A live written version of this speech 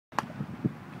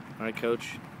All right,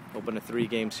 Coach. Open a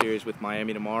 3-game series with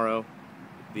Miami tomorrow.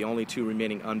 The only 2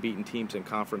 remaining unbeaten teams in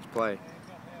conference play.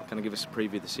 Kind of give us a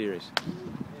preview of the series.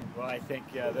 Well, I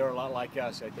think they're a lot like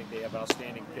us. I think they have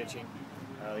outstanding pitching.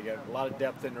 They got a lot of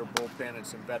depth in their bullpen and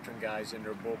some veteran guys in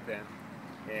their bullpen,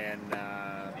 and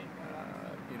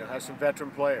have some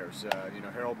veteran players.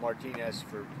 Harold Martinez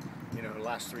for the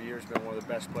last 3 years been one of the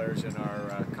best players in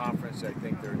our conference. I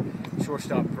think their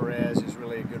shortstop Perez is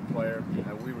really a good player.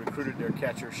 We recruited their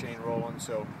catcher Shane Rowland,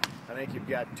 so I think you've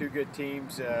got 2 good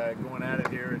teams going at it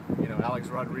here at Alex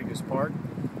Rodriguez Park,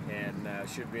 and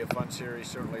should be a fun series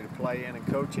certainly to play in and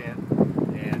coach in.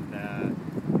 And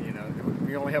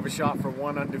we only have a shot for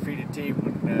one undefeated team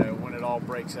when it all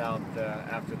breaks out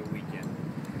after the weekend.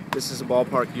 This is a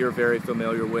ballpark you're very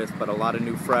familiar with, but a lot of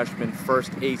new freshmen.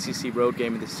 First ACC road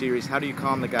game of the series. How do you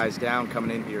calm the guys down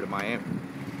coming in here to Miami?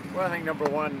 Well, I think number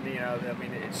one,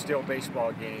 it's still a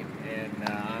baseball game, and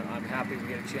I'm happy we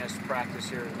get a chance to practice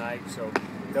here tonight. So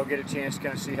they'll get a chance to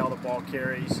kind of see how the ball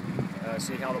carries,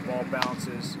 see how the ball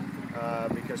bounces,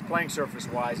 because playing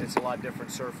surface-wise, it's a lot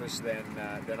different surface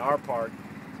than our park,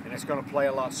 and it's going to play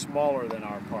a lot smaller than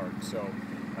our park. So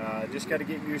just got to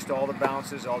get used to all the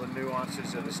bounces, all the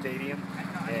nuances of the stadium,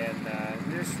 and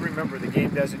just remember the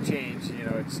game doesn't change.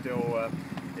 It's still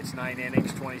it's 9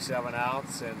 innings, 27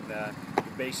 outs, and the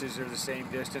bases are the same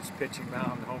distance, pitching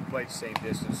mound and home plate the same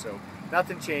distance. So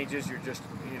nothing changes. You're just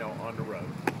on the road.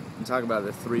 And talk about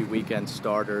the 3 weekend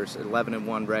starters,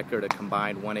 11-1 record, a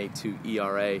combined 1.82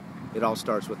 ERA. It all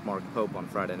starts with Mark Pope on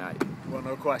Friday night. Well,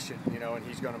 no question, and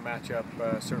he's going to match up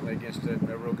certainly against a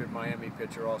real good Miami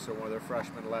pitcher, also one of their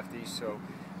freshman lefties. So,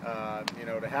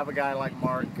 to have a guy like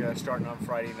Mark starting on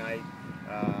Friday night,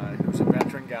 who's a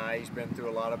veteran guy, he's been through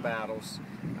a lot of battles.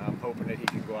 I'm hoping that he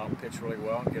can go out and pitch really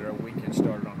well and get our weekend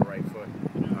started on the right foot.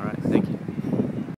 All right, thank you.